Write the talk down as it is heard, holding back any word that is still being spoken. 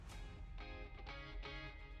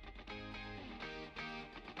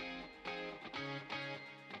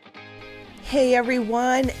Hey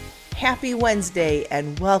everyone, happy Wednesday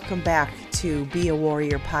and welcome back to Be a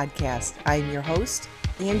Warrior podcast. I'm your host,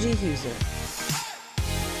 Angie Huser.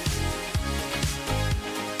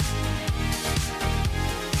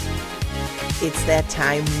 It's that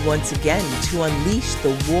time once again to unleash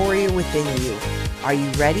the warrior within you. Are you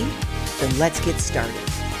ready? Then let's get started.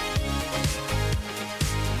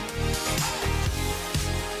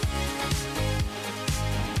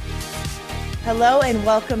 Hello and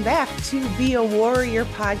welcome back to Be a Warrior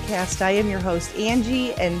podcast. I am your host,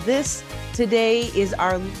 Angie, and this is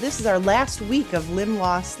our last week of Limb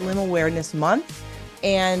Loss, Limb Awareness Month,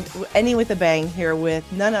 and ending with a bang here with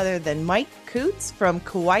none other than Mike Coots from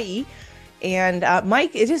Kauai. And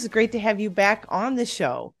Mike, it is great to have you back on the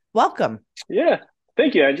show. Welcome. Yeah,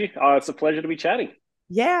 thank you, Angie. It's a pleasure to be chatting.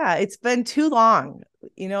 Yeah, it's been too long.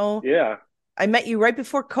 Yeah, I met you right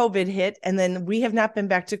before COVID hit, and then we have not been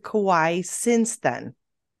back to Kauai since then.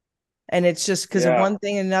 And it's just because of yeah. one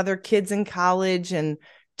thing and another, kids in college and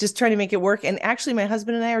just trying to make it work. And actually, my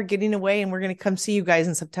husband and I are getting away, and we're going to come see you guys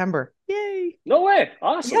in September. Yay. No way.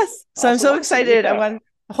 Awesome. Yes. So I'm Awesome. so Awesome. excited. Anytime.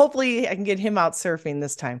 Hopefully I can get him out surfing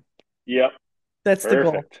this time. Yep. That's the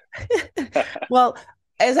goal. Perfect. Well,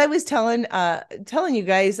 as I was telling you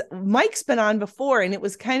guys, Mike's been on before, and it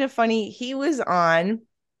was kind of funny. He was on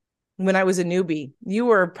when I was a newbie. You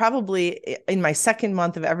were probably in my second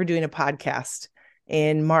month of ever doing a podcast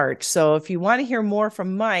in March. So if you want to hear more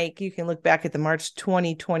from Mike, you can look back at the March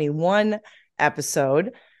 2021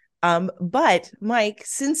 episode. But Mike,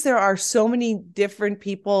 since there are so many different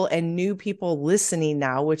people and new people listening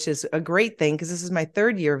now, which is a great thing because this is my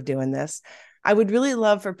third year of doing this, I would really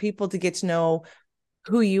love for people to get to know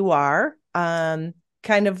who you are, kind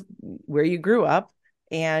of where you grew up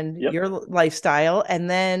and Yep. your lifestyle, and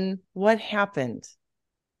then what happened.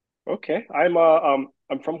 Okay. I'm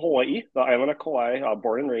from Hawaii, the island of Kauai,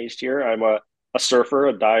 born and raised here. I'm a surfer,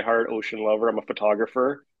 a diehard ocean lover. I'm a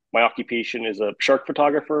photographer. My occupation is a shark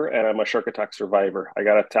photographer, and I'm a shark attack survivor. I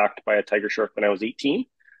got attacked by a tiger shark when I was 18.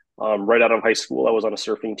 Right out of high school, I was on a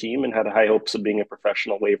surfing team and had high hopes of being a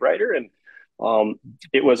professional wave rider. And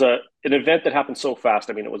it was an event that happened so fast.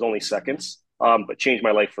 I mean, it was only seconds, but changed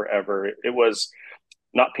my life forever. It was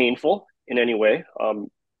not painful in any way.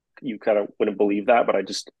 You kind of wouldn't believe that, but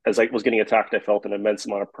as I was getting attacked, I felt an immense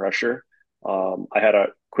amount of pressure. I had a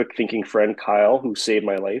quick thinking friend, Kyle, who saved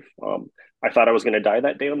my life. I thought I was going to die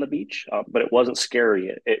that day on the beach, but it wasn't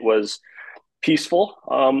scary. It was peaceful.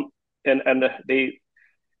 And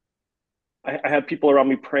I had people around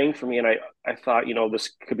me praying for me, and I thought,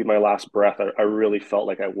 this could be my last breath. I really felt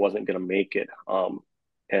like I wasn't going to make it.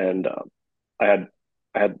 And I had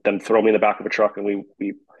I had them throw me in the back of a truck, and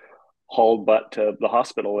we hauled butt to the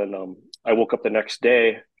hospital. And I woke up the next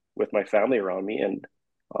day with my family around me, and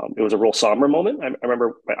it was a real somber moment. I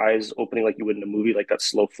remember my eyes opening like you would in a movie, like that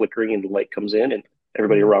slow flickering, and the light comes in, and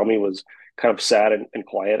everybody Mhm. around me was kind of sad and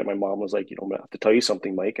quiet. And my mom was like, I'm gonna have to tell you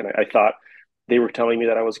something, Mike. And I thought they were telling me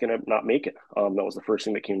that I was gonna not make it. That was the first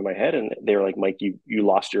thing that came to my head. And they were like, Mike, you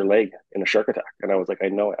lost your leg in a shark attack. And I was like, I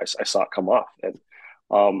know, I saw it come off. And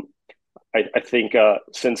um, I think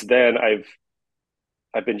since then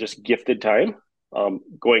I've been just gifted time,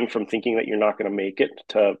 going from thinking that you're not going to make it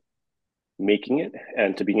to making it,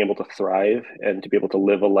 and to being able to thrive and to be able to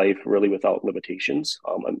live a life really without limitations.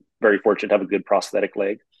 I'm very fortunate to have a good prosthetic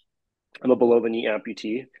leg. I'm a below the knee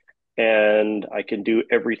amputee, and I can do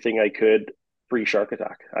everything I could pre shark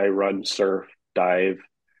attack. I run, surf, dive.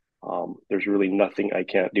 There's really nothing I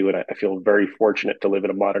can't do, and I feel very fortunate to live in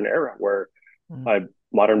a modern era where Mhm. I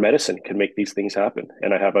modern medicine can make these things happen.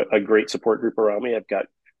 And I have a great support group around me. I've got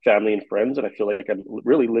family and friends, and I feel like I'm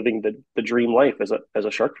really living the dream life as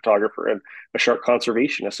a shark photographer and a shark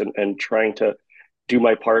conservationist, and trying to do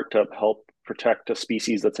my part to help protect a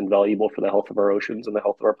species that's invaluable for the health of our oceans and the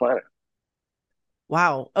health of our planet.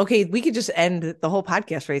 Wow. Okay, we could just end the whole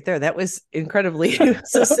podcast right there. That was incredibly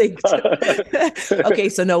succinct. Okay,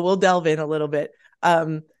 so no, we'll delve in a little bit.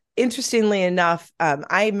 Interestingly enough,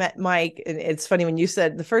 I met Mike, and it's funny when you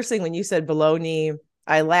said the first thing when you said below knee,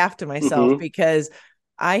 I laughed to myself Hmm. because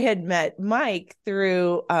I had met Mike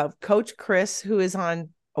through Coach Chris, who is on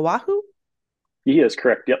Oahu. He is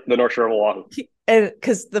correct. Yep, the North Shore of Oahu. And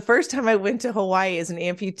because the first time I went to Hawaii as an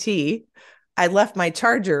amputee, I left my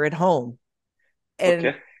charger at home. And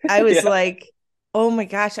Okay. I was Yeah. like, oh my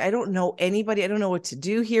gosh, I don't know anybody. I don't know what to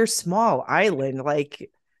do here. Small island.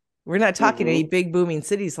 Like, we're not talking any Hmm. big booming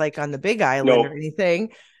cities like on the big island or No.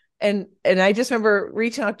 anything. And I just remember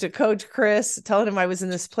reaching out to Coach Chris, telling him I was in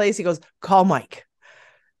this place. He goes, call Mike.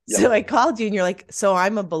 Yep. So I called you and you're like, so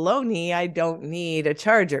I'm a baloney. I don't need a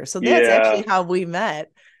charger. So that's Yeah. actually how we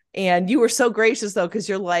met. And you were so gracious though, because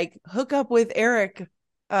you're like, hook up with Eric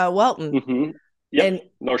Welton. Hmm. Yep. And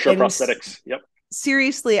North Shore and Prosthetics. Yep.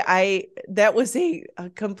 seriously, I that was a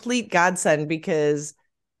complete godsend because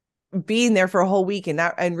being there for a whole week and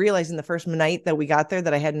not and realizing the first night that we got there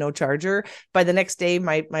that I had no charger, by the next day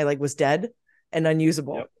my leg was dead and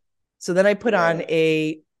unusable. Yep. So then I put on Yeah.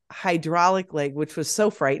 a hydraulic leg, which was so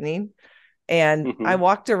frightening. And I Hmm.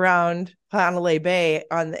 walked around Honolulu Bay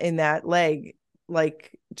on in that leg,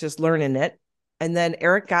 like just learning it. And then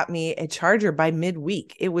Eric got me a charger by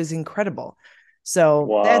midweek. It was incredible. So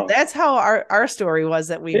Wow. that's how our story was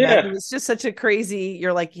that we met. It Yeah. was just such a crazy,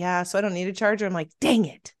 you're like, yeah, so I don't need a charger. I'm like, dang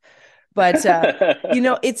it. But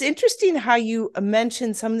it's interesting how you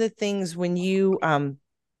mentioned some of the things when you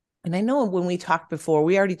and I know when we talked before,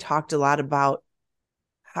 we already talked a lot about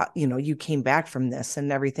how you came back from this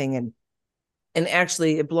and everything, and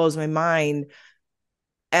actually it blows my mind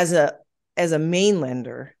as a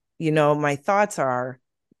mainlander. My thoughts are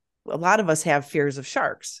a lot of us have fears of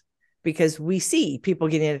sharks because we see people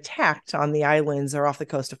getting attacked on the islands or off the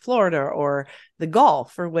coast of Florida or the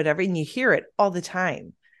Gulf or whatever, and you hear it all the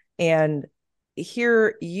time. And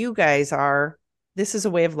here you guys are, this is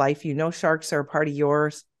a way of life. Sharks are a part of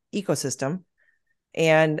your ecosystem.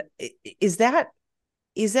 And I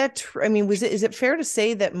mean, is it fair to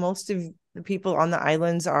say that most of the people on the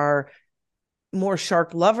islands are more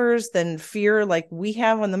shark lovers than fear like we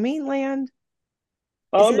have on the mainland?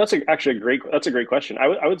 Is it? Actually that's a great question.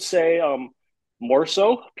 I would say more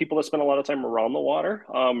so people that spend a lot of time around the water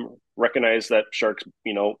recognize that sharks,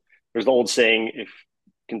 there's the old saying, if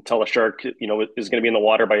you can tell a shark, is going to be in the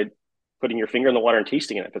water by putting your finger in the water and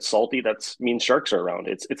tasting it. If it's salty, that means sharks are around.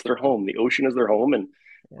 It's their home. The ocean is their home, and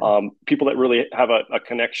Yeah. people that really have a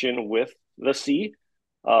connection with the sea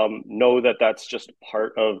know that that's just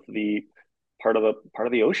part of the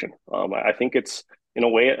ocean. I think it's in a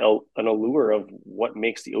way an allure of what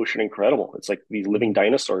makes the ocean incredible. It's like these living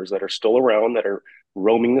dinosaurs that are still around that are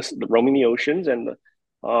roaming the oceans, and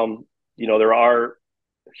there are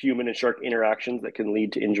human and shark interactions that can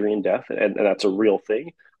lead to injury and death, and that's a real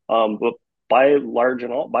thing. But by large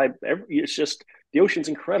and all, it's just the ocean's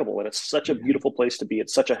incredible, and it's such a Yeah. beautiful place to be.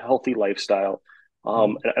 It's such a healthy lifestyle. Yeah.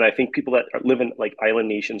 And I think people that live in like island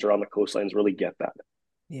nations around the coastlines really get that.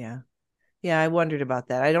 Yeah. Yeah, I wondered about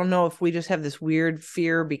that. I don't know if we just have this weird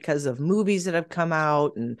fear because of movies that have come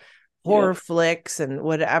out and horror Yep. flicks and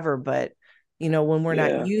whatever, but when we're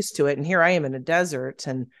not Yeah. used to it, and here I am in a desert,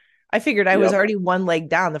 and I figured I was Yep. already one leg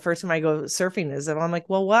down the first time I go surfing is, and I'm like,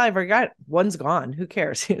 well, I forgot one's gone. Who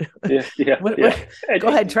cares? Yeah. Yeah. What, Yeah. And, go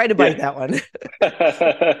ahead, try to bite yeah. that one.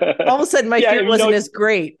 All of a sudden my Yeah. fear And wasn't as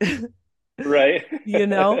great. right. you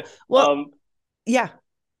know? Well, um, yeah.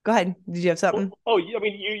 Go ahead. Did you have something? I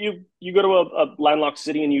mean, you go to a landlocked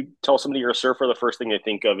city and you tell somebody you're a surfer, the first thing they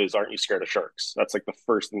think of is, aren't you scared of sharks? That's like the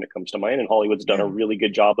first thing that comes to mind. And Hollywood's done a Yeah. really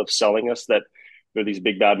good job of selling us that they're these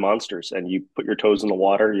big bad monsters, and you put your toes in the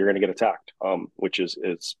water, you're going to get attacked. Which is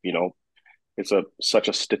it's it's a such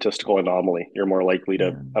a statistical anomaly. You're more likely to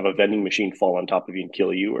Yeah. have a vending machine fall on top of you and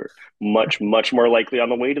kill you, or much more likely on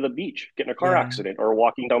the way to the beach, get in a car Yeah. accident, or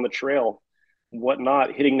walking down the trail,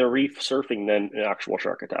 whatnot, hitting the reef, surfing, than an actual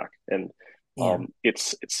shark attack. And Yeah.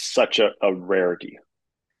 it's such a rarity.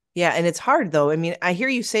 Yeah, and it's hard though. I mean, I hear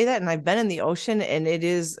you say that, and I've been in the ocean, and it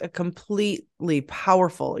is a completely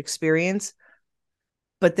powerful experience.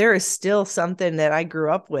 But there is still something that I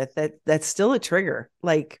grew up with that's still a trigger,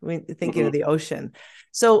 like when thinking of Hmm. the ocean.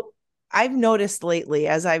 So I've noticed lately,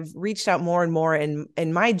 as I've reached out more and more, and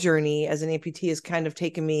my journey as an amputee has kind of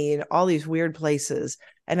taken me in all these weird places,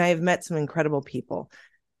 and I have met some incredible people.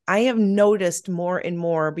 I have noticed more and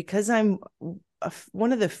more because I'm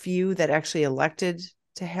one of the few that actually elected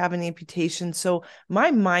to have an amputation. So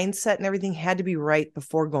my mindset and everything had to be right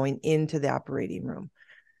before going into the operating room.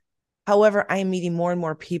 However, I am meeting more and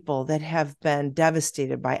more people that have been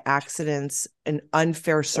devastated by accidents and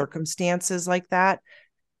unfair Yep. circumstances like that.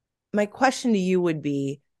 My question to you would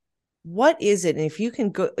be, what is it? And if you can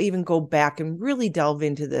go back and really delve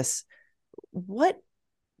into this, what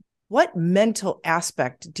what mental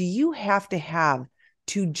aspect do you have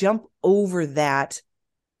to jump over that?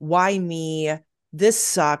 Why me? This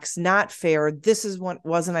sucks, not fair. This is what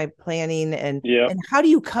wasn't I planning, Yeah. and how do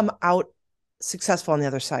you come out successful on the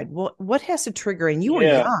other side? What has to trigger? And you were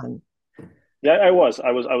Yeah. young. Yeah. I was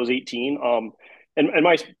 18. And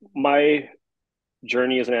my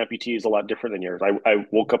journey as an amputee is a lot different than yours. I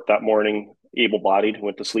woke up that morning able-bodied,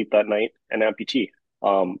 went to sleep that night, an amputee.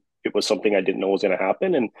 It was something I didn't know was going to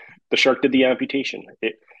happen, and the shark did the amputation.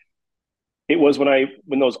 It was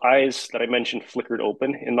when those eyes that I mentioned flickered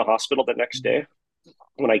open in the hospital the next day,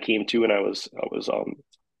 when I came to, and I was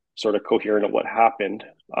sort of coherent of what happened.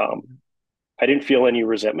 I didn't feel any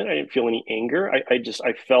resentment. I didn't feel any anger.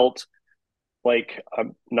 I felt like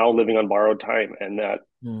I'm now living on borrowed time, and that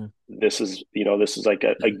Mm. this is like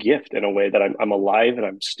a gift in a way that I'm alive, and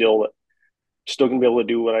I'm still gonna be able to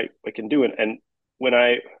do what I can do. And when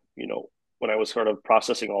I, you know, when I was sort of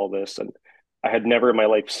processing all this, and I had never in my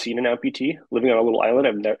life seen an amputee living on a little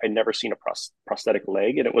island. I'd never seen a prosthetic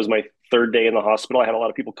leg. And it was my third day in the hospital. I had a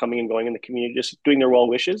lot of people coming and going in the community, just doing their well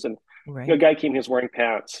wishes. And, a Right. guy came, he was wearing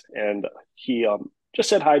pants, and he just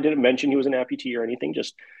said hi, didn't mention he was an amputee or anything,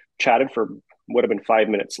 just chatted for would have been 5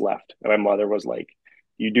 minutes left. And my mother was like,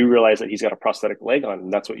 you do realize that he's got a prosthetic leg on,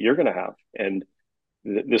 and that's what you're going to have. And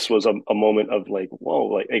this was a moment of like,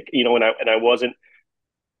 whoa, and I wasn't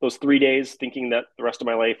those 3 days thinking that the rest of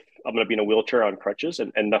my life I'm going to be in a wheelchair on crutches,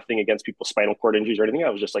 and nothing against people's spinal cord injuries or anything. I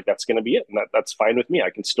was just like, that's going to be it. And that's fine with me. I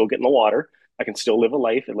can still get in the water. I can still live a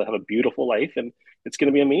life and have a beautiful life. And it's going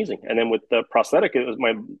to be amazing. And then with the prosthetic, it was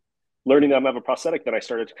my learning that I'm have a prosthetic. Then I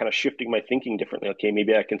started kind of shifting my thinking differently. Okay,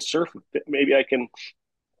 maybe I can surf with it. Maybe I can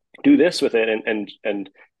do this with it, and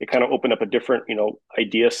it kind of opened up a different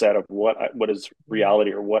idea set of what is Mm.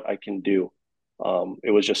 reality or what I can do.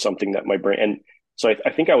 It was just something that my brain, and so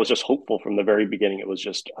I think I was just hopeful from the very beginning. It was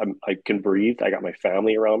just I can breathe. I got my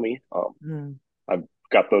family around me. Mm. I've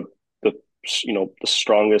got the the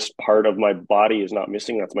strongest part of my body is not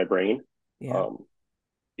missing. That's my brain. Yeah. Um,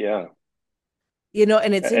 yeah,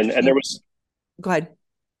 And it's and there interesting. was Go ahead.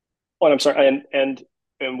 Oh, and I'm sorry,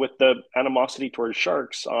 and with the animosity towards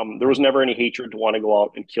sharks, there was Right. never any hatred to want to go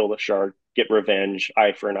out and kill the shark, get revenge,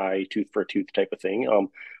 eye for an eye, tooth for a tooth type of thing.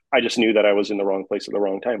 I just knew that I was in the wrong place at the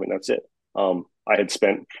wrong time, and that's it. I had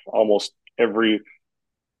spent almost every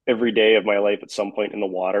day of my life at some point in the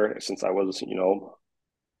water since I was,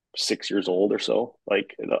 6 years old or so.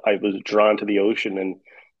 Like I was drawn to the ocean, and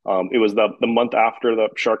it was the month after the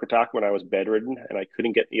shark attack when I was bedridden and I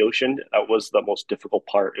couldn't get in the ocean. That was the most difficult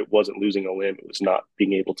part. It wasn't losing a limb; it was not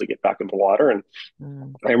being able to get back in the water. And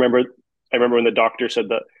Mm. I remember, I remember when the doctor said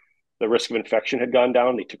that the risk of infection had gone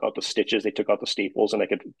down. They took out the stitches, they took out the staples, and I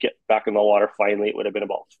could get back in the water. Finally, it would have been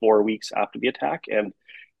about 4 weeks after the attack, and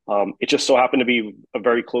it just so happened to be a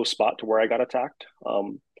very close spot to where I got attacked.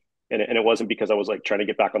 And it wasn't because I was like trying to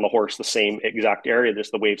get back on the horse the same exact area.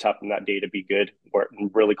 Just the waves happened that day to be good, where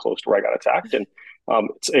really close to where I got attacked. And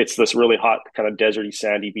it's this really hot, kind of deserty,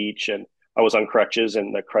 sandy beach, and I was on crutches,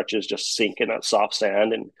 and the crutches just sink in that soft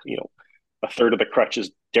sand, and a third of the crutch is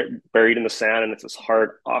buried in the sand, and it's this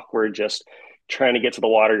hard, awkward, just trying to get to the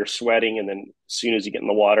water. You're sweating, and then as soon as you get in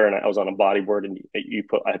the water, and I was on a bodyboard, and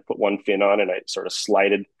I had put one fin on, and I sort of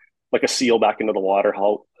slided like a seal back into the water.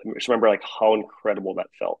 How I just remember like how incredible that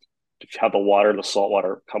felt to have the salt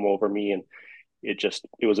water come over me, and it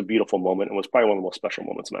was a beautiful moment. It was probably one of the most special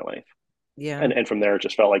moments in my life. Yeah. And from there, it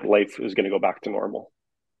just felt like life was going to go back to normal.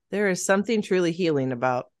 There is something truly healing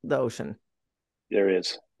about the ocean. There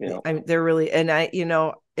is, you know. They're really, and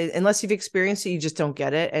unless you've experienced it, you just don't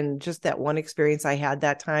get it. And just that one experience I had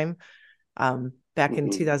that time, back in Mm-hmm.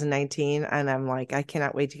 2019, and I'm like, I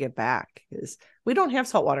cannot wait to get back because we don't have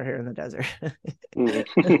salt water here in the desert.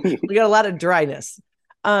 Mm-hmm. We got a lot of dryness.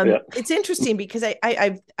 Yeah. It's interesting because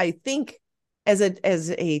I think as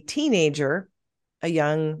a teenager, a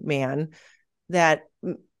young man, that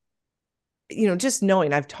just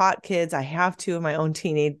knowing I've taught kids, I have two of my own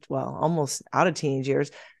teenage, well, almost out of teenage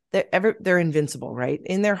years. They're invincible, right?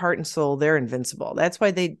 In their heart and soul, they're invincible. That's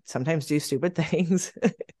why they sometimes do stupid things.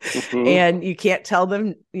 Mm-hmm. And you can't tell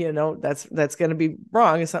them, that's going to be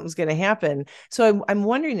wrong and something's going to happen. So I'm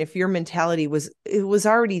wondering if your mentality was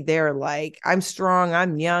already there, like, I'm strong,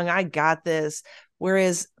 I'm young, I got this.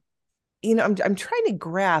 Whereas, I'm trying to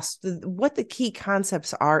grasp what the key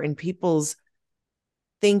concepts are in people's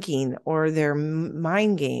thinking or their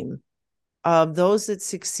mind game of those that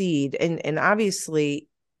succeed. And obviously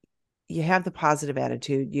you have the positive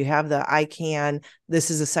attitude, you have the I can,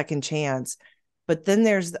 this is a second chance. But then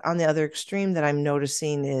there's on the other extreme that I'm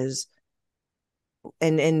noticing is,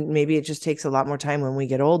 and maybe it just takes a lot more time when we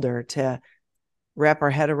get older to wrap our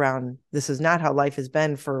head around, this is not how life has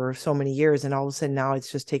been for so many years, and all of a sudden now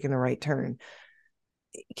it's just taking the right turn.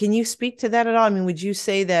 Can you speak to that at all? I mean, would you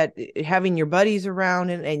say that having your buddies around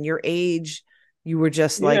and your age, you were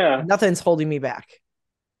just like, Yeah. nothing's holding me back?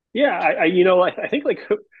 Yeah. I think like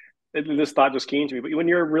this thought just came to me, but when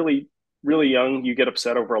you're really, really young, you get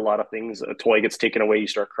upset over a lot of things. A toy gets taken away, you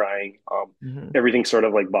start crying. Mm-hmm. Everything sort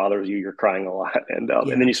of like bothers you. You're crying a lot, and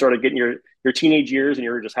then Yeah. you sort of get in your teenage years, and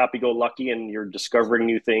you're just happy go lucky, and you're discovering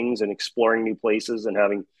new things and exploring new places and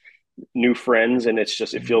having new friends, and it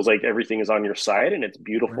Mm-hmm. feels like everything is on your side, and it's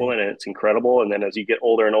beautiful Right. and it's incredible. And then as you get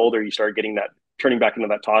older and older, you start getting that turning back into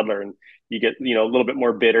that toddler, and you get, a little bit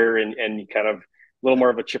more bitter, and you kind of a little more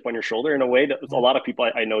of a chip on your shoulder in a way that a Yeah. lot of people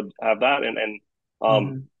I know have that.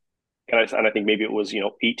 Um, Mhm. and I think maybe it was,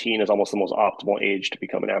 18 is almost the most optimal age to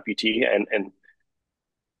become an amputee. And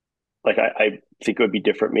like, I think it would be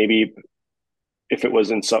different maybe if it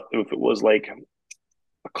was like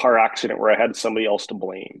a car accident where I had somebody else to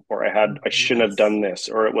blame, or I shouldn't have Yes. done this,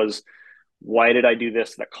 or it was, why did I do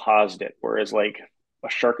this that caused it? Whereas like a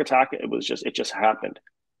shark attack, it just happened.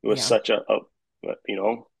 It was Yeah. such a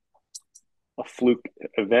fluke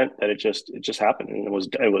event that it just happened, and it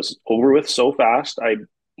was over with so fast. Like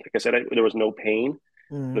I said, there was no pain.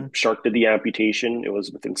 The Mhm. shark did the amputation. It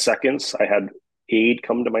was within seconds. I had aid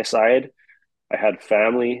come to my side. I had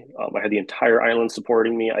family. I had the entire island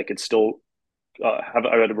supporting me. I could still I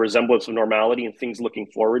had a resemblance of normality and things looking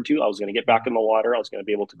forward to. I was going to get back in the water. I was going to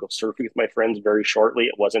be able to go surfing with my friends very shortly.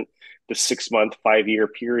 It wasn't the 6 month, 5 year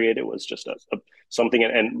period. It was just something,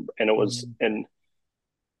 and it was, Mhm. and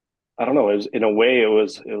I don't know. It was, in a way, it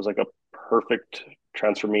was like a perfect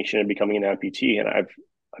transformation in becoming an amputee. And I've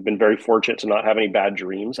been very fortunate to not have any bad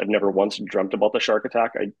dreams. I've never once dreamt about the shark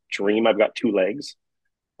attack. I dream I've got two legs.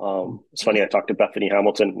 It's funny. I talked to Bethany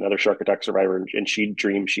Hamilton, another shark attack survivor, and she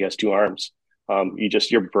dreams she has two arms.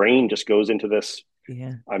 Your brain just goes into this.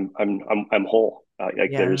 Yeah. I'm whole.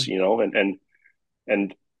 Like Yeah. there's,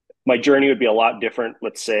 and my journey would be a lot different.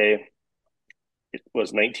 Let's say it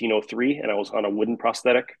was 1903 and I was on a wooden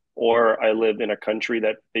prosthetic, or I live in a country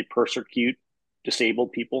that they persecute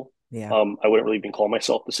disabled people. Yeah. I wouldn't really even call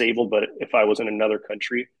myself disabled, but if I was in another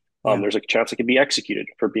country, Yeah. there's a chance I could be executed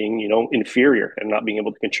for being, inferior and not being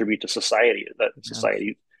able to contribute to society that Yeah.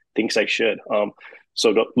 society thinks I should.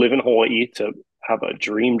 So to live in Hawaii, to have a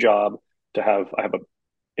dream job, I have a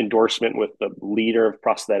endorsement with the leader of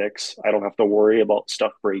prosthetics. I don't have to worry about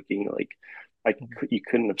stuff breaking. Like, you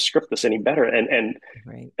couldn't have scripted this any better. And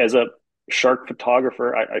Right. as a shark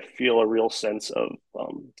photographer, I feel a real sense of, I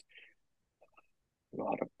don't know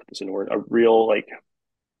how to put this in a word, a real, like,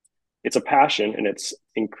 it's a passion, and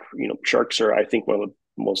sharks are, I think, one of the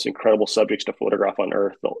most incredible subjects to photograph on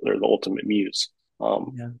Earth. They're the ultimate muse.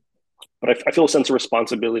 Um, Yeah. but I feel a sense of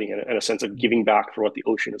responsibility, and a sense of giving back for what the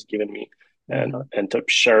ocean has given me, and Mm-hmm. and to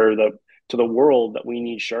share to the world that we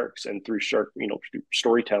need sharks, and through through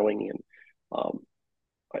storytelling, and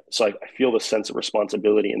so I feel the sense of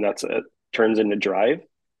responsibility, and turns into drive,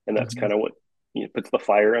 and that's Mm-hmm. kind of what, puts the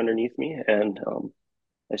fire underneath me. And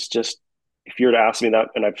it's just, if you were to ask me that,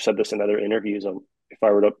 and I've said this in other interviews, if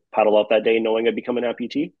I were to paddle out that day knowing I'd become an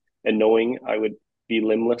amputee, and knowing I would be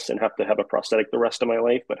limbless and have to have a prosthetic the rest of my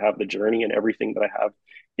life, but have the journey and everything that I have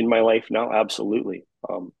in my life now, absolutely.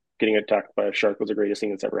 Getting attacked by a shark was the greatest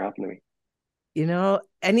thing that's ever happened to me.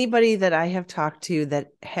 Anybody that I have talked to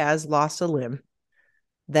that has lost a limb,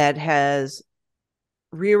 that has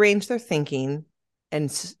rearranged their thinking and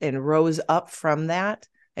rose up from that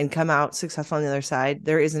and come out successful on the other side,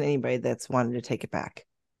 there isn't anybody that's wanted to take it back.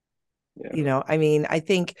 Yeah. I mean, I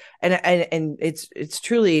think, and it's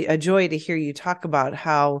truly a joy to hear you talk about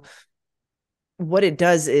how what it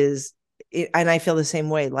does is, and I feel the same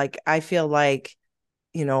way. Like, I feel like,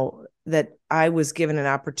 that I was given an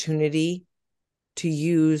opportunity to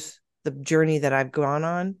use the journey that I've gone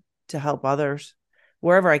on to help others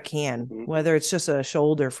wherever I can, Mm-hmm. whether it's just a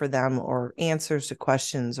shoulder for them or answers to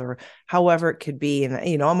questions or however it could be. And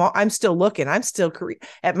I'm still looking. I'm still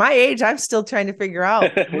at my age. I'm still trying to figure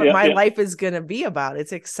out what Yeah, my yeah. life is going to be about.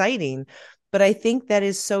 It's exciting, but I think that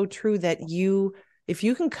is so true that if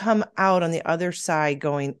you can come out on the other side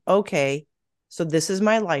going, okay, so this is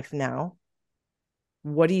my life now,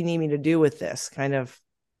 what do you need me to do with this? Kind of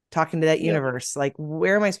talking to that Yeah. universe, like,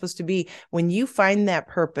 where am I supposed to be? When you find that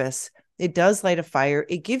purpose, it does light a fire.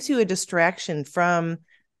 It gives you a distraction from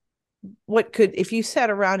what could, if you sat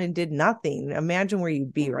around and did nothing, imagine where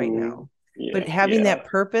you'd be right Mm-hmm. now. Yeah, But having yeah, that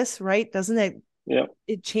purpose, right, doesn't that yeah,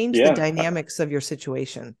 it change the yeah. dynamics of your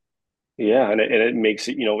situation? Yeah, and it makes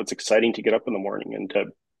it, it's exciting to get up in the morning, and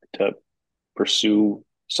to pursue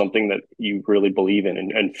something that you really believe in,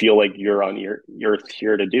 and feel like you're on your earth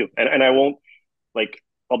here to do. And I won't, like,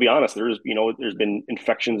 I'll be honest, there's been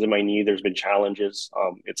infections in my knee, there's been challenges.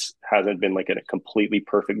 It's hasn't been like a completely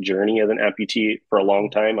perfect journey as an amputee for a long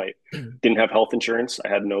time. I didn't have health insurance. I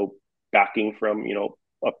had no backing from,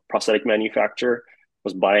 a prosthetic manufacturer.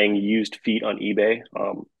 Was buying used feet on eBay.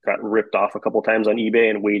 Got ripped off a couple of times on eBay,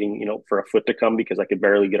 and waiting, for a foot to come because I could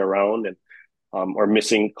barely get around, and or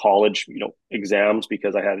missing college, exams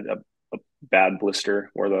because I had a bad blister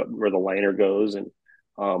where the liner goes. And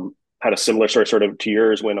had a similar story sort of to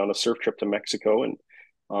yours, went on a surf trip to Mexico, and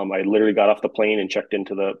I literally got off the plane and checked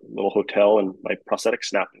into the little hotel, and my prosthetic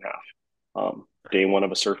snapped in half. day one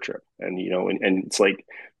of a surf trip. And, and it's like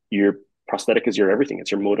your prosthetic is your everything.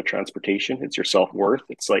 It's your mode of transportation. It's your self-worth.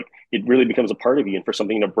 It's like, it really becomes a part of you. And for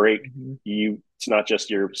something to break, Mhm. it's not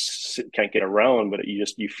just can't get around, but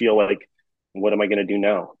you feel like, what am I going to do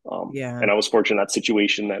now? Yeah. And I was fortunate in that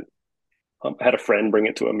situation that I had a friend bring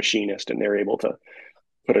it to a machinist, and they're able to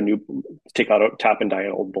put a new take out a tap and die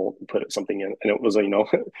an old bolt and put something in, and it was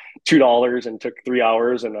 $2 and took 3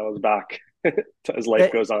 hours, and I was back as life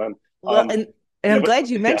That, goes on. well, and I'm But glad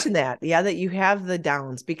you yeah, mentioned that. Yeah, that you have the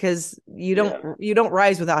downs because yeah, you don't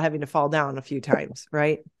rise without having to fall down a few times,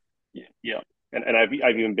 right? yeah. And I've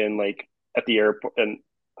even been like at the airport, and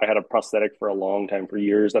I had a prosthetic for a long time, for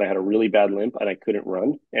years, that I had a really bad limp and I couldn't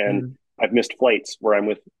run. And Mm. I've missed flights where I'm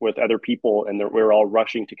with other people, and we're all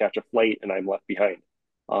rushing to catch a flight, and I'm left behind,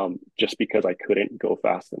 just because I couldn't go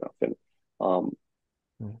fast enough. And um,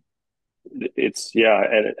 it's yeah,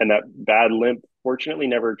 and that bad limp fortunately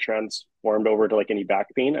never transformed over to like any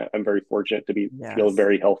back pain. I'm very fortunate to be feel Yes.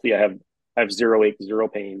 very healthy. I have zero aches, zero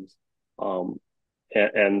pains. Um,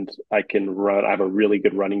 and I can run. I have a really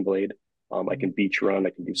good running blade. I can beach run.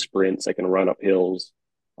 I can do sprints. I can run up hills.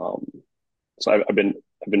 Um, so I've been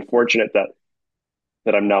fortunate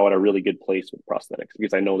that I'm now at a really good place with prosthetics,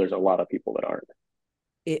 because I know there's a lot of people that aren't.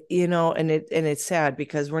 And it's sad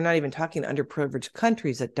because we're not even talking underprivileged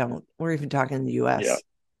countries that don't. We're even talking in the Yeah, US,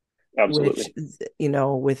 which, absolutely.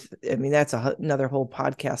 I mean, that's another whole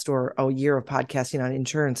podcast or a year of podcasting on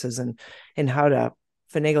insurances and how to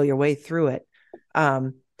finagle your way through it.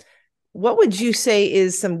 Um, what would you say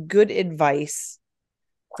is some good advice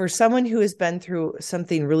for someone who has been through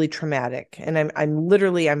something really traumatic? And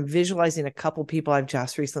I'm visualizing a couple people I've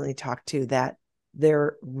just recently talked to that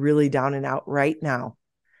they're really down and out right now.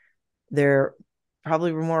 They're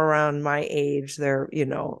probably more around my age.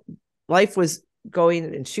 Life was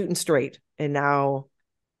going and shooting straight, and now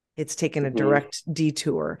it's taken a Hmm. direct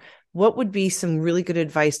detour. What would be some really good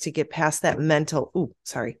advice to get past that mental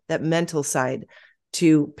side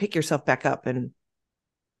to pick yourself back up? And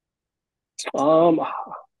Um,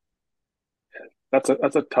 that's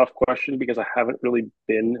a tough question, because I haven't really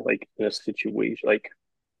been like in a situation like,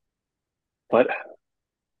 but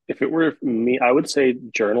if it were me, I would say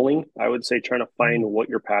journaling. I would say trying to find what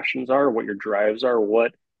your passions are, what your drives are,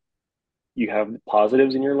 what you have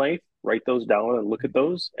positives in your life. Write those down and look at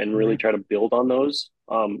those and really Mhm. try to build on those.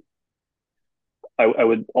 I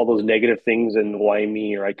would, all those negative things and why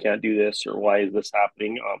me, or I can't do this, or why is this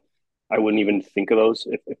happening. I wouldn't even think of those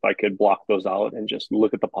if I could block those out and just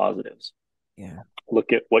look at the positives. Yeah.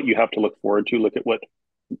 Look at what you have to look forward to. Look at what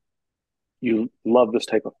you love, this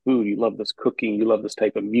type of food, you love this cooking, you love this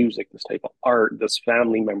type of music, this type of art, this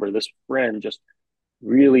family member, this friend. Just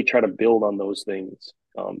really try to build on those things,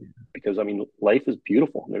 because I mean, life is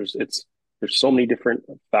beautiful. There's so many different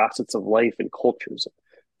facets of life and cultures,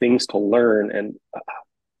 things to learn, and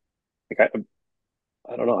like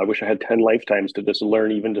I don't know. I wish I had 10 lifetimes to just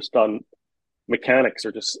learn, even just on mechanics,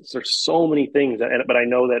 or just there's so many things. But I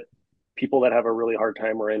know that people that have a really hard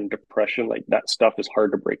time or in depression, like that stuff is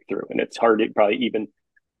hard to break through, and it's hard to probably even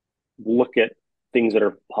look at things that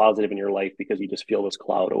are positive in your life, because you just feel this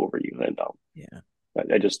cloud over you. And Yeah.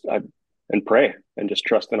 I and pray and just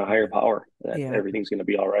trust in a higher power that Yeah. everything's going to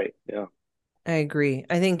be all right. Yeah. I agree.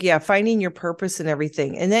 I think, yeah, finding your purpose and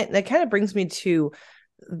everything. And that kind of brings me to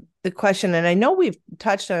the question. And I know we've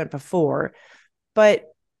touched on it before, but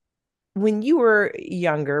when you were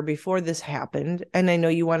younger, before this happened, and I know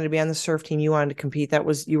you wanted to be on the surf team, you wanted to compete,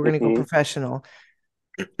 you were going to go Hmm. professional.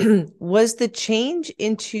 Was the change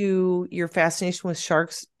into your fascination with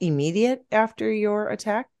sharks immediate after your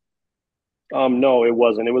attack? No, it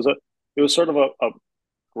wasn't. It was sort of a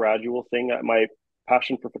gradual thing. My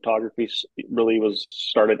passion for photography really was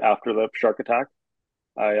started after the shark attack.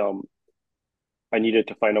 I I needed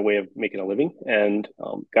to find a way of making a living, and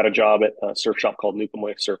got a job at a surf shop called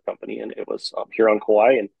Nukamoy Surf Company, and it was here on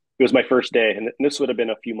Kauai, and it was my first day, and this would have been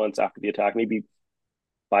a few months after the attack, maybe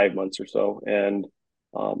 5 months or so. And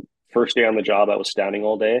first day on the job, I was standing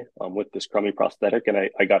all day with this crummy prosthetic, and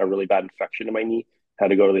I got a really bad infection in my knee. Had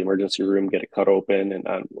to go to the emergency room, get it cut open, and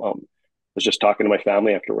was just talking to my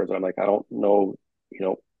family afterwards. And I'm like, I don't know, you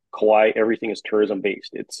know, Kauai, everything is tourism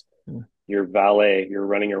based. It's Mm. your valet, you're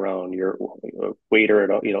running around, you're a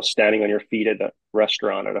waiter at standing on your feet at a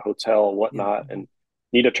restaurant, at a hotel, Yeah. whatnot, and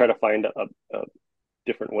need to try to find a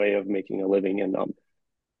different way of making a living. And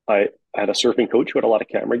I had a surfing coach who had a lot of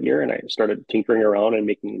camera gear, and I started tinkering around and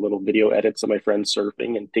making little video edits of my friends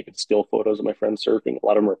surfing and taking still photos of my friends surfing. A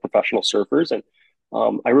lot of them are professional surfers, and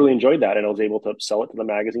I really enjoyed that. And I was able to sell it to the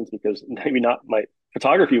magazines, because maybe not my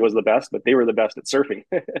photography was the best, but they were the best at surfing.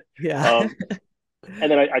 Yeah. um,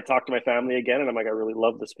 And then I talked to my family again, and I'm like, I really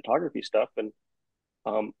love this photography stuff, and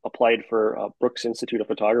applied for Brooks Institute of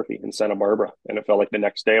Photography in Santa Barbara. And it felt like the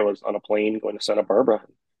next day I was on a plane going to Santa Barbara.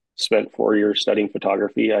 Spent 4 years studying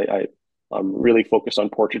photography. I really focused on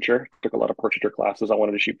portraiture, took a lot of portraiture classes. I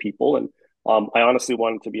wanted to shoot people. And I honestly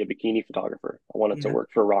wanted to be a bikini photographer. I wanted to Yeah. work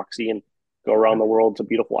for Roxy and go around the world to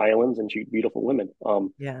beautiful islands and shoot beautiful women.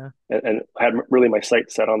 Yeah. And I had really my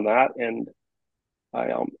sights set on that. And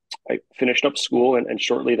I I finished up school, and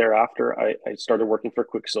shortly thereafter I started working for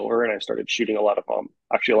Quicksilver, and I started shooting a lot of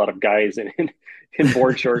actually a lot of guys in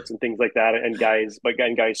board shorts and things like that, and guys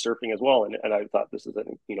surfing as well. And I thought this is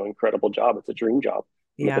an incredible job. It's a dream job.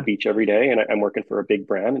 I'm at the Yeah. beach every day, and I'm working for a big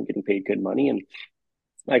brand and getting paid good money. And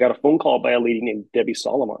I got a phone call by a lady named Debbie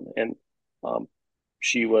Solomon, and um,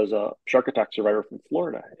 she was a shark attack survivor from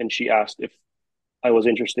Florida, and she asked if I was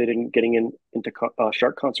interested in getting into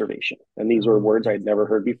shark conservation, and these were Oh, words I'd that's never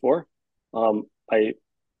heard awesome. before. I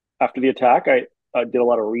After the attack, I did a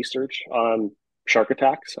lot of research on shark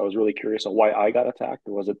attacks. I was really curious on why I got attacked.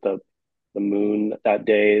 Was it the moon that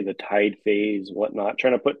day, the tide phase, whatnot?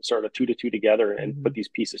 Trying to put sort of two to two together and put Mhm. these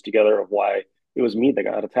pieces together of why it was me that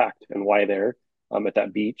got attacked and why there at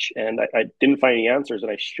that beach. And I didn't find any answers,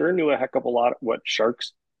 and I sure knew a heck of a lot what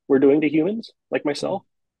sharks were doing to humans like myself,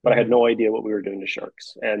 but I had Mhm. no idea what we were doing to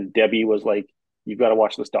sharks. And Debbie was like, "You've got to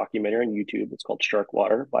watch this documentary on YouTube. It's called Shark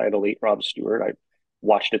Water by the late Rob Stewart." I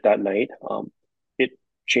watched it that night. It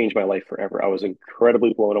changed my life forever. I was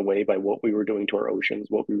incredibly blown away by what we were doing to our oceans,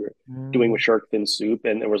 what we were doing with Mm. shark fin soup.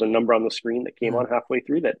 And there was a number on the screen that came Yeah. on halfway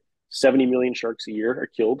through that 70 million sharks a year are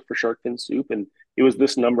killed for shark fin soup. And it was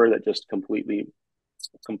this number that just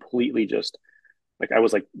completely just like, I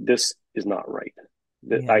was like, this is not right.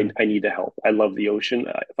 That Yeah. I need to help. I love the ocean.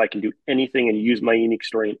 If I can do anything and use my unique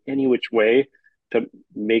story in any which way to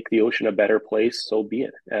make the ocean a better place, so be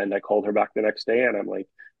it. And I called her back the next day, and I'm like,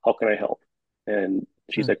 how can I help? And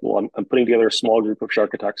she's Hmm. like, well, I'm putting together a small group of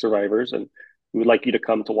shark attack survivors, and we would like you to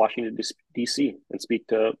come to Washington, D.C. and speak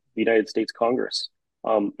to the United States Congress.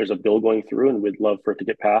 There's a bill going through, and we'd love for it to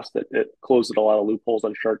get passed. That it closes a lot of loopholes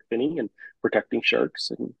on shark finning and protecting sharks.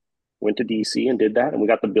 And went to DC and did that, and we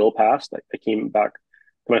got the bill passed. I came back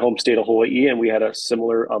to my home state of Hawaii, and we had a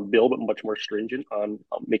similar bill, but much more stringent on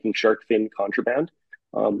making shark fin contraband.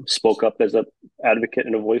 Spoke up as a advocate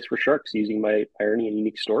and a voice for sharks using my irony and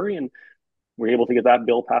unique story, and we are able to get that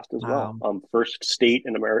bill passed as well. Wow. First state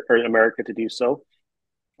in America to do so.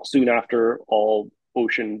 Soon after, all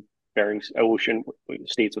ocean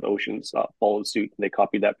states with oceans followed suit, and they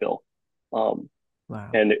copied that bill. Um, Wow.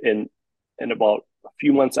 and about a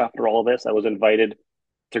few months after all this, I was invited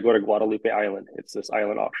to go to Guadalupe Island. It's this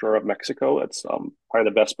island offshore of Mexico. It's probably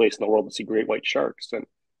the best place in the world to see great white sharks. And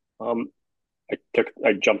um,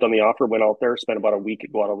 I jumped on the offer, went out there, spent about a week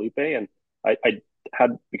at Guadalupe, and I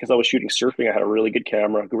had, because I was shooting surfing, I had a really good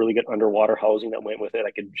camera, really good underwater housing that went with it.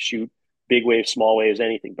 I could shoot big waves, small waves,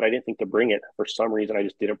 anything, but I didn't think to bring it. For some reason, I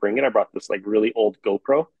just didn't bring it. I brought this like really old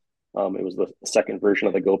GoPro. It was the second version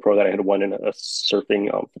of the GoPro that I had won in a surfing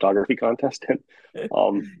photography contest. And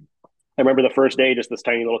I remember the first day, just this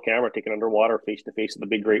tiny little camera taken underwater, face to face with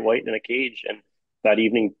the big great white in a cage. And that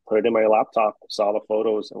evening, put it in my laptop, saw the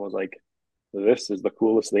photos, and was like, "This is the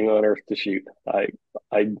coolest thing on earth to shoot. I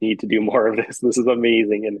need to do more of this. This is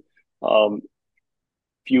amazing." And a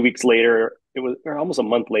few weeks later, it was or almost a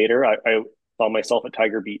month later, I found myself at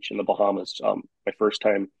Tiger Beach in the Bahamas. My first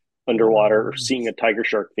time Oh, underwater or seeing a nice. tiger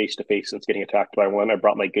shark face to face since getting attacked by one. I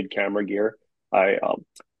brought my good camera gear. I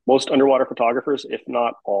Most underwater photographers, if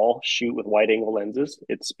not all, shoot with wide angle lenses.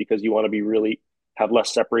 It's because you want to be really have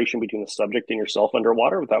less separation between the subject and yourself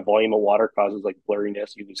underwater. With that volume of water causes like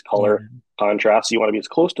blurriness, you lose Yeah. color, contrast. So you want to be as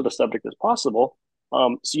close to the subject as possible.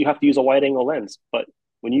 So you have to use a wide angle lens. But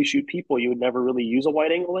when you shoot people, you would never really use a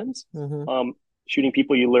wide angle lens. Hmm. Shooting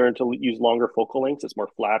people, you learn to use longer focal lengths. It's more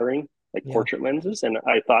flattering, like Yeah. portrait lenses. And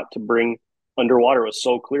I thought to bring underwater was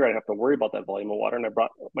so clear, I didn't have to worry about that volume of water. And I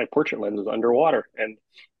brought my portrait lenses underwater and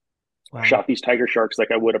Wow. shot these tiger sharks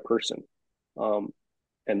like I would a person. Um,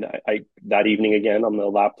 and I that evening again on the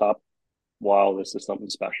laptop, wow, this is something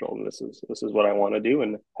special, and this is what I want to do,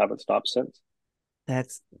 and haven't stopped since.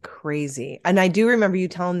 That's crazy. And I do remember you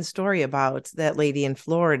telling the story about that lady in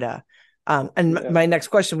Florida. And Yeah, my next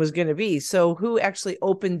question was going to be, so who actually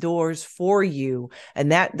opened doors for you?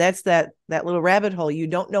 And that's that little rabbit hole. You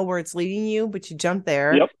don't know where it's leading you, but you jump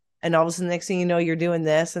there, yep, and all of a sudden, next thing you know, you're doing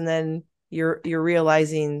this, and then you're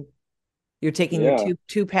realizing you're taking your yeah.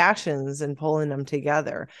 two passions and pulling them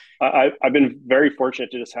together. I've been very fortunate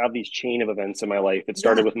to just have these chain of events in my life. It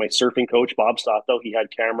started Yeah. with my surfing coach, Bob Sato. He had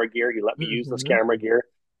camera gear. He let me use this Hmm. camera gear.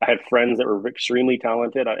 I had friends that were extremely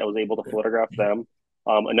talented. I was able to photograph them.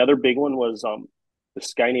 Another big one was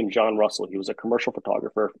this guy named John Russell. He was a commercial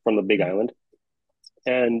photographer from the Big Island,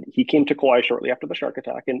 and he came to Kauai shortly after the shark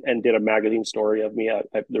attack and did a magazine story of me.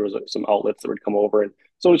 There was some outlets that would come over, and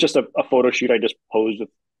so it was just a photo shoot. I just posed with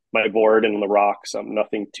my board and the rocks.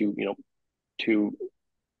 Nothing too, too,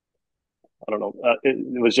 I don't know.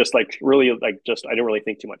 It was just like really like just I didn't really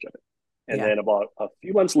think too much of it. And Yeah. then about a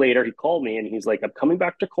few months later, he called me and he's like, "I'm coming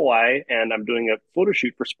back to Kauai and I'm doing a photo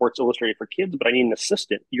shoot for Sports Illustrated for kids, but I need an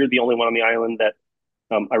assistant. You're the only one on the island that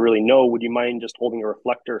I really know. Would you mind just holding a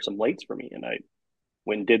reflector or some lights for me?" And I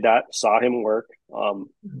went and did that, saw him work,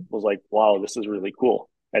 was like, wow, this is really cool.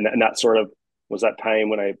 And that sort of was that time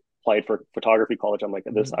when I applied for photography college. I'm like,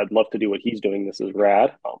 this, Mhm. I'd love to do what he's doing. This is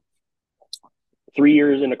rad. 3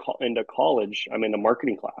 years into college, I'm in a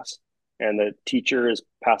marketing class, and the teacher is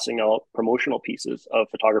passing out promotional pieces of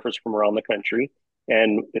photographers from around the country.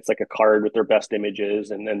 And it's like a card with their best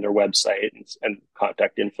images and then their website and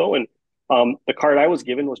contact info. And the card I was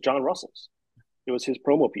given was John Russell's. It was his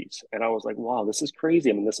promo piece. And I was like, wow, this is crazy.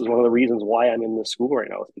 I mean, this is one of the reasons why I'm in this school right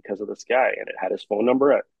now. It's because of this guy. And it had his phone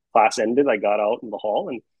number. At class ended, I got out in the hall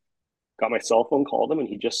and got my cell phone, called him, and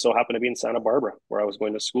he just so happened to be in Santa Barbara where I was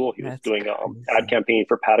going to school. He was That's doing ad crazy. campaign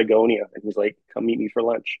for Patagonia, and he's like, "Come meet me for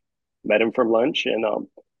lunch." Met him for lunch, and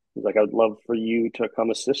he's like, "I'd love for you to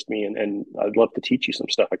come assist me, and I'd love to teach you some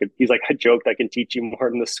stuff. I could." He's like, "I joked I can teach you more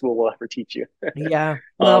than the school will ever teach you." Yeah.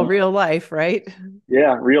 Well, um, real life, right?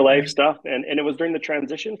 yeah, real life Right. stuff, and it was during the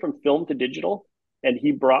transition from film to digital, and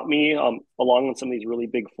he brought me along on some of these really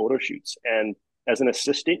big photo shoots. And as an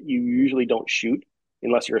assistant, you usually don't shoot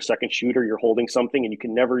unless you're a second shooter. You're holding something, and you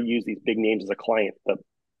can never use these big names as a client. The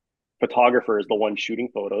photographer is the one shooting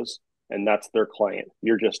photos, and that's their client.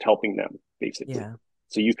 You're just helping them basically. Yeah.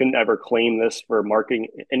 So you can never claim this for marketing,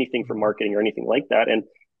 anything for Mhm. marketing or anything like that. And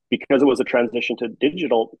because it was a transition to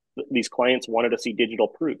digital, these clients wanted to see digital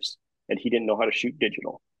proofs, and he didn't know how to shoot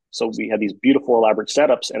digital. So we had these beautiful, elaborate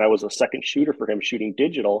setups, and I was a second shooter for him shooting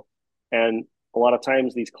digital. And a lot of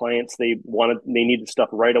times, these clients they needed stuff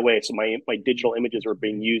right away. So my digital images were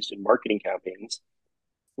being used in marketing campaigns.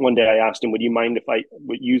 One day I asked him, "Would you mind if I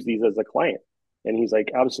would use these as a client?" And he's like,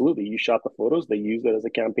 "Absolutely. You shot the photos. They used it as a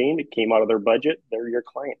campaign. It came out of their budget. They're your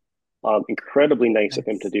client." Incredibly nice of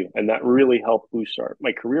him to That's do. And that really helped boost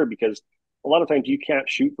my career because a lot of times you can't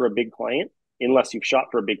shoot for a big client unless you've shot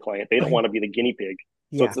for a big client. They don't want to be the guinea pig.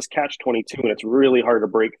 So it's yeah. this catch 22, and it's really hard to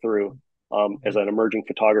break through as Mhm. an emerging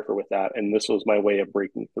photographer with that. And this was my way of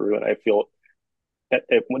breaking through. And I feel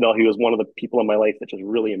no, he was one of the people in my life that just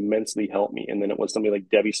really immensely helped me. And then it was somebody like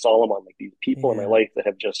Debbie Solomon, like these people in my Yeah. life that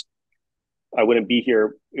have just, I wouldn't be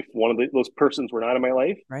here if one of those persons were not in my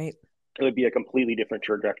life. Right. It would be a completely different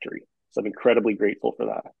trajectory. So I'm incredibly grateful for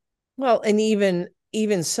that. Well, and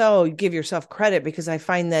even so, give yourself credit because I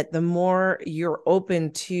find that the more you're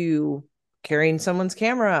open to carrying someone's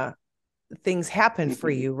camera, things happen for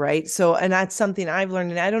Mm-hmm. you, right? So, and that's something I've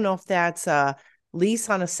learned. And I don't know if that's a lease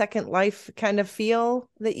on a second life kind of feel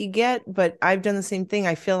that you get, but I've done the same thing.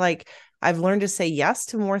 I feel like I've learned to say yes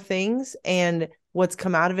to more things. And what's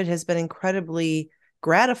come out of it has been incredibly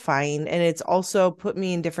gratifying. And it's also put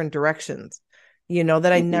me in different directions, that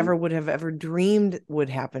I Mm-hmm. never would have ever dreamed would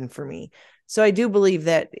happen for me. So I do believe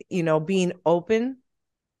that, being open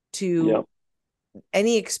Yep. to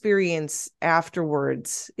any experience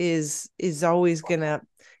afterwards is always gonna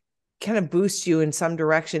kind of boost you in some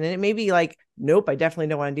direction. And it may be like, nope, I definitely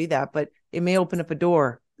don't want to do that, but it may open up a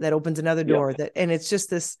door that opens another Yep. door and it's just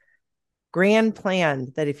this grand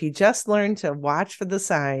plan that if you just learn to watch for the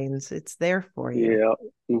signs, it's there for you.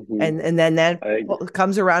 Yeah. Mm-hmm. And then that I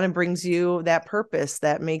comes around and brings you that purpose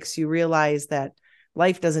that makes you realize that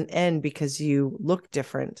life doesn't end because you look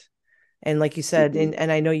different. And like you said, mm-hmm.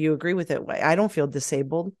 and I know you agree with it, I don't feel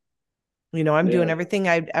disabled. I'm doing Yeah. everything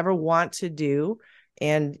I'd ever want to do.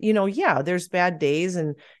 And, yeah, there's bad days.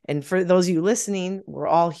 And for those of you listening, we're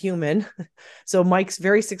all human. So Mike's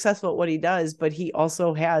very successful at what he does, but he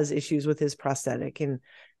also has issues with his prosthetic and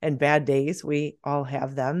bad days. We all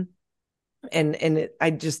have them.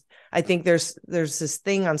 I think there's this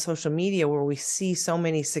thing on social media where we see so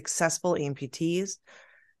many successful amputees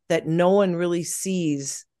that no one really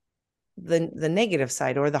sees the negative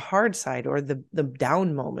side or the hard side or the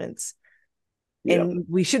down moments. Yeah. And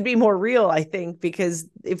we should be more real, I think, because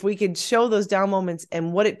if we could show those down moments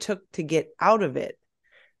and what it took to get out of it,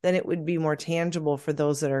 then it would be more tangible for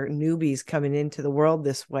those that are newbies coming into the world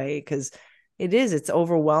this way. Because it's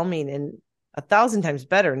overwhelming and a thousand times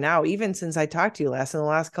better now. Even since I talked to you last in the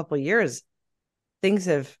last couple of years, things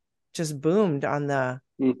have just boomed on the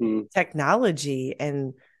Mm-hmm. technology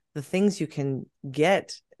and the things you can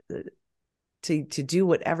get. to do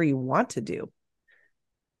whatever you want to do.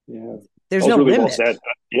 Yeah. That There's was no really well limit, said.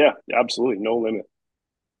 Yeah, absolutely. No limit.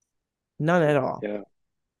 none at all.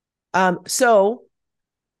 Yeah. So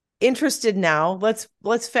interested now.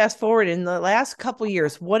 Let's fast forward in the last couple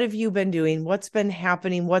years. What have you been doing? What's been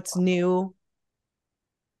happening? What's new?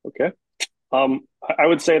 Okay. I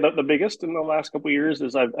would say that the biggest in the last couple of years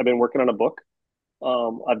is I've been working on a book.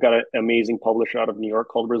 I've got an amazing publisher out of New York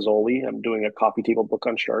called Rizzoli. I'm doing a coffee table book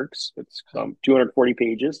on sharks. It's 240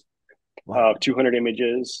 pages, Wow. 200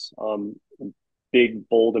 images, big,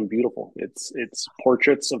 bold, and beautiful. It's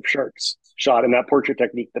portraits of sharks shot in that portrait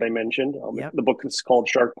technique that I mentioned. Yep. The book is called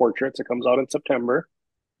Shark Portraits. It comes out in September.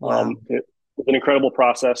 Wow. It was an incredible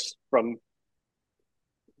process from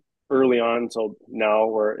early on till now,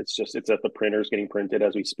 where it's at the printers getting printed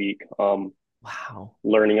as we speak. Wow.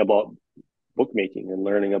 Learning about bookmaking and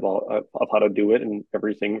learning about of how to do it, and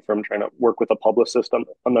everything from trying to work with a publicist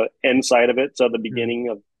on the end side of it to the Mm. beginning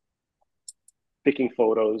of picking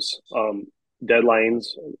photos, deadlines,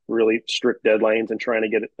 really strict deadlines, and trying to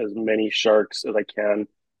get as many sharks as I can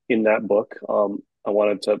in that book. I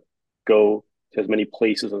wanted to go to as many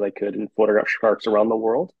places as I could and photograph sharks around the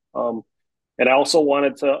world. And I also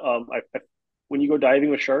wanted to, when you go diving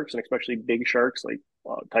with sharks, and especially big sharks like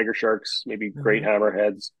tiger sharks, maybe great Mhm.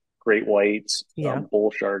 hammerheads, great whites, Yeah.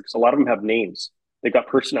 bull sharks, a lot of them have names. They've got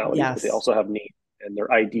personalities, but they Yes. also have names and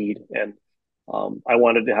they're ID'd. And I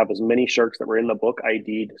wanted to have as many sharks that were in the book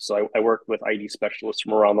ID'd. So I worked with ID specialists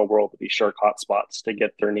from around the world at these shark hotspots to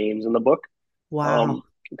get their names in the book. Wow.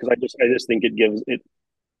 Because I just think it gives it,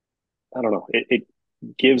 I don't know, it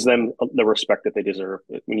gives them the respect that they deserve.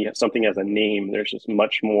 When you have something as a name, there's just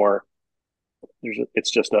much more.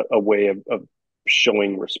 It's just a way of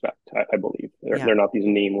showing respect. I believe Yeah. they're not these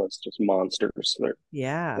nameless just monsters. They're,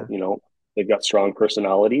 Yeah. they've got strong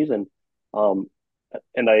personalities, um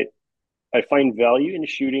and I find value in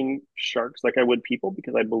shooting sharks like I would people,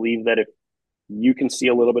 because I believe that if you can see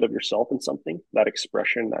a little bit of yourself in something, that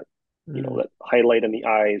expression, that Mm. that highlight in the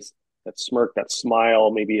eyes, that smirk, that smile,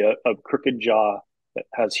 maybe a crooked jaw that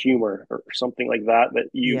has humor, or something like that, that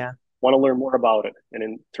you Yeah. want to learn more about it, and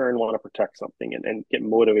in turn want to protect something, and get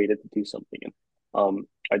motivated to do something. And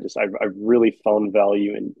I've really found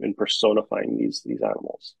value in personifying these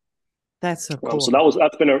animals. That's so So cool.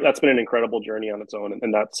 that's been an incredible journey on its own,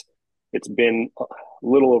 and it's been a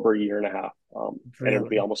little over a year and a half, and it'll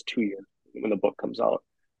be Really. almost 2 years when the book comes out.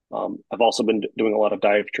 I've also been doing a lot of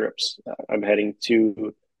dive trips. I'm heading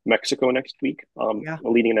to Mexico next week, Yeah.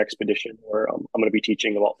 leading an expedition where I'm going to be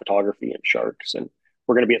teaching about photography and sharks, and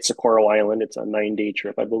we're going to be at Socorro Island. It's a 9-day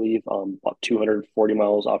trip, I believe, about 240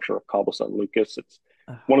 miles offshore of Cabo San Lucas. It's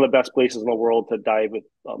one of the best places in the world to dive with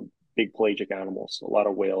big pelagic animals, a lot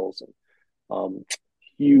of whales, and um,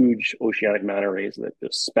 huge oceanic manta rays that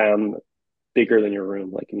just span bigger than your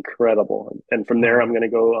room, like incredible. And from there, I'm Wow. going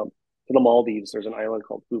to go to the Maldives. There's an island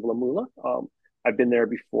called Mula. I've been there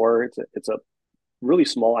before. It's a really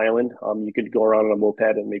small island. You could go around on a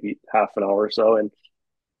moped in maybe half an hour or so, and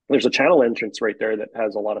there's a channel entrance right there that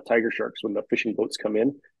has a lot of tiger sharks. When the fishing boats come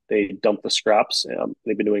in, they dump the scraps.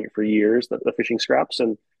 They've been doing it for years, the fishing scraps,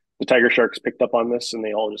 and the tiger sharks picked up on this, and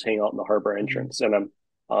they all just hang out in the harbor Mm. entrance. And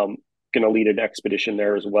I'm going to lead an expedition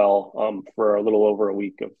there as well, for a little over a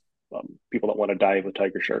week of people that want to dive with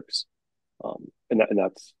tiger sharks, and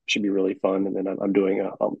that should be really fun. And then I'm doing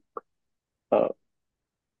a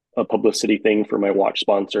a publicity thing for my watch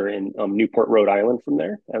sponsor in Newport, Rhode Island from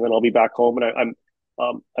there. And then I'll be back home, and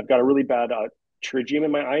I've got a really bad trigium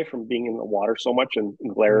in my eye from being in the water so much, and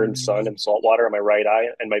glare and sun Mm. and salt water in my right eye,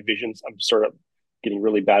 and my vision's, I'm sort of getting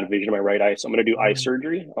really bad vision in my right eye. So I'm going to do eye Mm.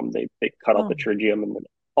 surgery. They cut out the Oh, trigium, and then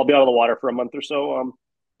I'll be out of the water for a month or so.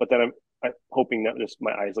 But then I'm hoping that just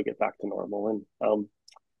my eyes will get back to normal, and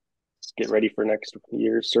get ready for next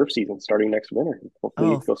year's surf season starting next winter.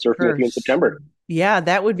 Hopefully oh, go surfing with for you in sure. September. Yeah,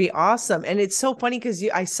 that would be awesome. And it's so funny because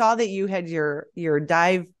I saw that you had your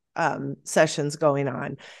dive sessions going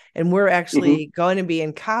on, and we're Mm-hmm. actually going to be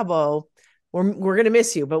in Cabo. We're going to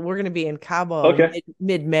miss you, but we're going to be in Cabo Okay.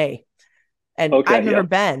 mid May. And I've Okay. never Yeah.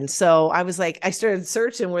 been. So I was like, I started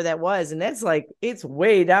searching where that was, and that's like it's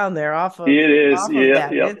way down there It is. off of Yeah.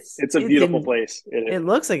 that. Yep. It's a It's beautiful in place. it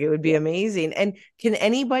looks like it would be Yeah. amazing. And can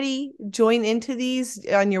anybody join into these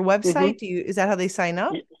on your website? Mm-hmm. Do you is that how they sign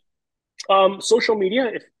up? Social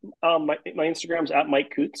media. If my Instagram's at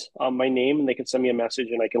Mike Coots, my name, and they can send me a message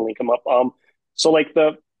and I can link them up. So like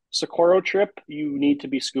the Socorro trip, you need to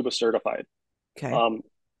be scuba certified. Okay. Um,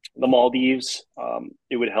 the Maldives,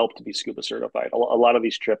 it would help to be scuba certified. A lot of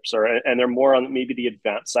these trips are, and they're more on maybe the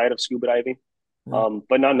advanced side of scuba diving, Mm.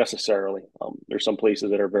 but not necessarily. There's some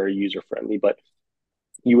places that are very user friendly, but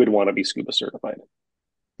you would want to be scuba certified.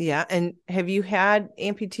 Yeah. And have you had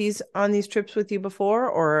amputees on these trips with you before,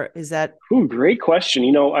 or is that? Ooh, great question.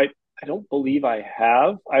 I don't believe I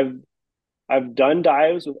have. I've done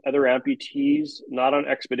dives with other amputees, not on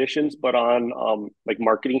expeditions, but on like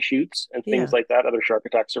marketing shoots and things Yeah. like that, other shark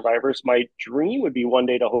attack survivors. My dream would be one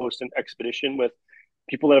day to host an expedition with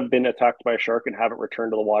people that have been attacked by a shark and haven't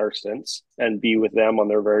returned to the water since and be with them on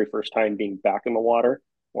their very first time being back in the water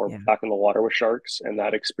or Yeah. back in the water with sharks and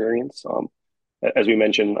that experience. As we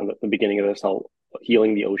mentioned on the beginning of this, how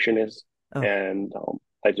healing the ocean is. Oh, And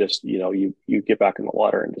I just, you get back in the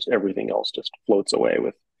water and just everything else just floats away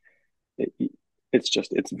with it. It's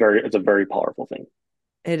a very powerful thing.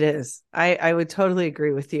 it is. I would totally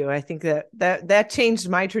agree with you. I think that changed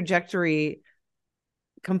my trajectory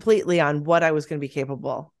completely on what I was going to be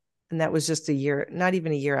capable. And that was just a year, not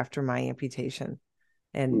even a year after my amputation.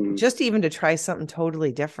 And Mm, just even to try something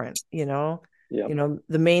totally different, yeah.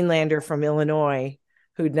 the mainlander from Illinois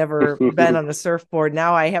who'd never been on a surfboard.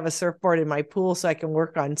 Now I have a surfboard in my pool so I can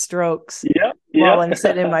work on strokes Yeah, while yeah. I'm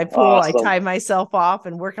sitting in my pool. I Awesome. tie myself off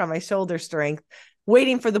and work on my shoulder strength,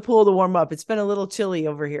 waiting for the pool to warm up. It's been a little chilly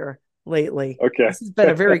over here lately. Okay. This has been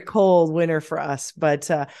a very cold winter for us,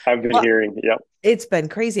 but I've been well, hearing, yeah. it's been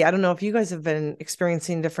crazy. I don't know if you guys have been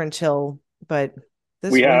experiencing different chill, but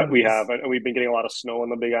this winter We have, was and we've been getting a lot of snow on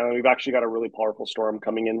the Big Island. We've actually got a really powerful storm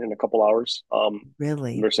coming in a couple hours.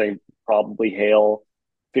 really, They're saying probably hail,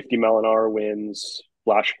 50-mile-an-hour winds,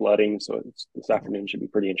 flash flooding. So this oh, afternoon should be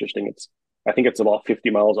pretty interesting. I think it's about 50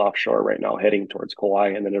 miles offshore right now, heading towards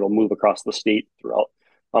Kauai, and then it'll move across the state throughout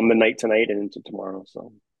the night tonight and into tomorrow.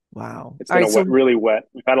 So wow. it's All been right, a wet, so really wet.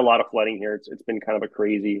 We've had a lot of flooding here. It's been kind of a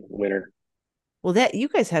crazy winter. well, that you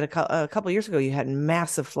guys had a couple years ago, you had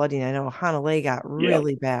massive flooding. I know Hanalei got Yep,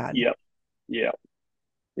 really bad. yep, yeah,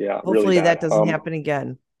 yeah, really Hopefully bad. that doesn't happen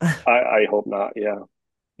again. I hope not. Yeah,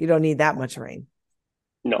 You don't need that much rain.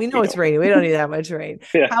 no, We we know it's don't. raining. We don't need that much rain.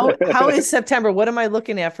 Yeah. How is September? What am I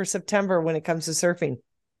looking at for September when it comes to surfing?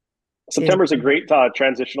 In September is a great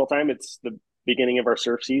transitional time. It's the beginning of our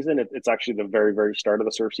surf season. It's actually the very, very start of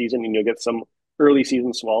the surf season, and you'll get some early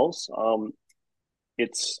season swells.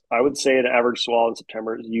 I would say an average swell in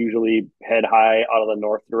September is usually head high out of the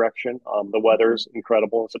north direction. The Okay, weather's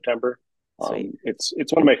incredible in September. sweet. It's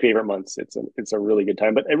one of my favorite months. It's a really good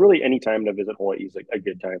time, but really any time to visit Hawaii is a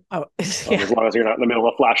good time. Oh, As yeah. long as you're not in the middle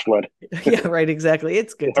of a flash flood Yeah, right, exactly.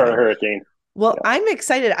 It's good or a time. hurricane. Well, Yeah. I'm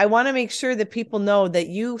excited. I want to make sure that people know that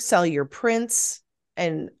you sell your prints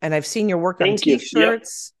and I've seen your work on Thank you. Yep.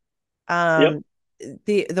 t-shirts. Yep. Um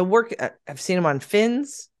the work I've seen them on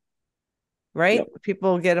fins, right? Yep.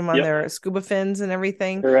 People get them on Yep. their scuba fins and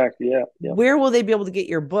everything. Correct. Yeah. Yep. Where will they be able to get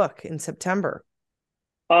your book in September?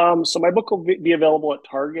 So my book will be available at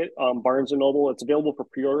Target, Barnes and Noble. It's available for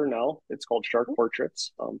pre-order now. It's called Shark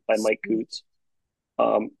Portraits by Mike Sweet. Coots.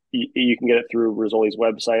 You can get it through Rizzoli's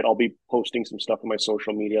website. I'll be posting some stuff on my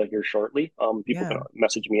social media here shortly. People can Yeah.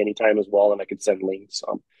 message me anytime as well, and I could send links.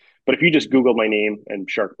 But if you just Google my name and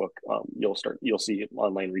Shark Book, you'll see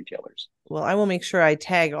online retailers. Well, I will make sure I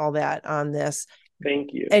tag all that on this.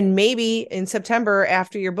 Thank you. And maybe in September,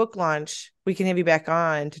 after your book launch, we can have you back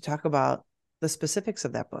on to talk about the specifics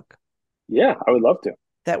of that book. Yeah, I would love to.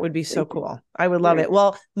 That would be so Thank you. cool. I would love Great. it.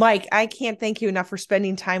 Well, Mike, I can't thank you enough for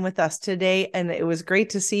spending time with us today. And it was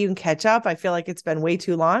great to see you and catch up. I feel like it's been way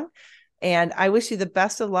too long. And I wish you the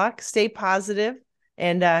best of luck. Stay positive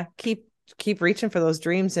and keep reaching for those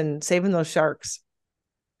dreams and saving those sharks.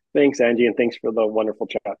 Thanks, Angie, and thanks for the wonderful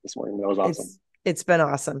chat this morning. That was awesome. It's been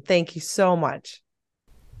awesome. Thank you so much.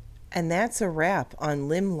 And that's a wrap on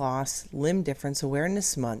Limb Loss, Limb Difference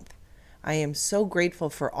Awareness Month. I am so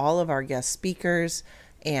grateful for all of our guest speakers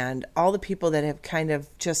and all the people that have kind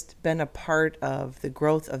of just been a part of the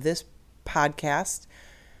growth of this podcast.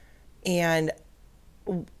 And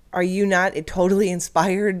are you not totally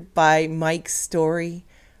inspired by Mike's story?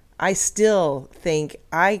 I still think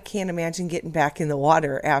I can't imagine getting back in the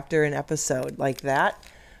water after an episode like that.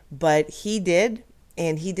 But he did,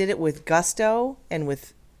 and he did it with gusto and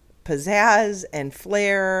with pizzazz and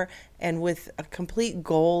flair and with a complete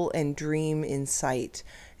goal and dream in sight.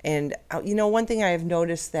 And one thing I have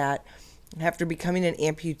noticed that after becoming an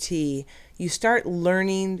amputee, you start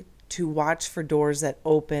learning to watch for doors that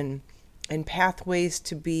open and pathways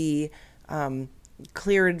to be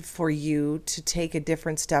cleared for you to take a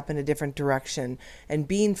different step in a different direction, and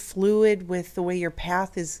being fluid with the way your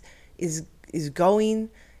path is going.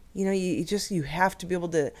 You have to be able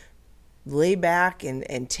to lay back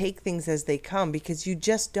and take things as they come, because you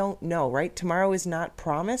just don't know, right? Tomorrow is not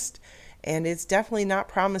promised, and it's definitely not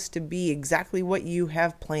promised to be exactly what you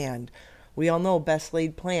have planned, we all know best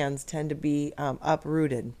laid plans tend to be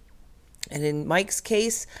uprooted. And in Mike's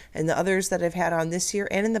case and the others that I've had on this year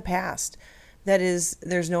and in the past,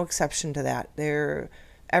 there's no exception to that.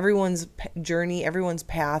 Everyone's journey, everyone's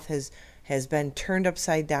path has been turned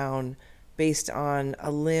upside down based on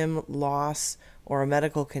a limb loss or a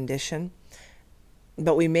medical condition.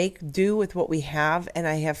 But we make do with what we have, and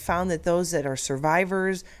I have found that those that are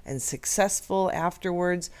survivors and successful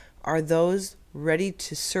afterwards are those ready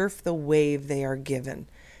to surf the wave they are given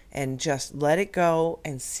and just let it go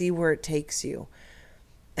and see where it takes you.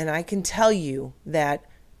 And I can tell you that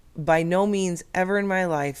by no means ever in my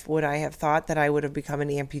life would I have thought that I would have become an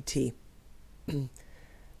amputee.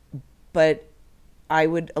 But I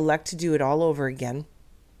would elect to do it all over again,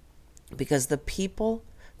 because the people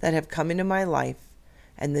that have come into my life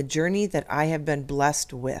and the journey that I have been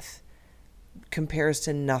blessed with compares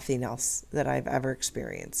to nothing else that I've ever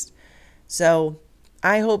experienced. So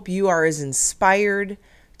I hope you are as inspired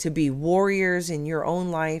to be warriors in your own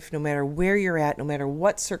life, no matter where you're at, no matter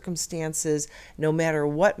what circumstances, no matter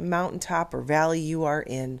what mountaintop or valley you are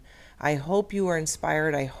in. I hope you are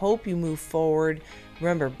inspired. I hope you move forward.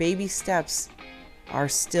 Remember, baby steps are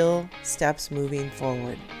still steps moving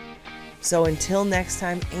forward. So until next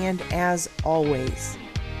time, and as always,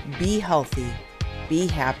 be healthy, be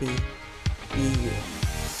happy, be you.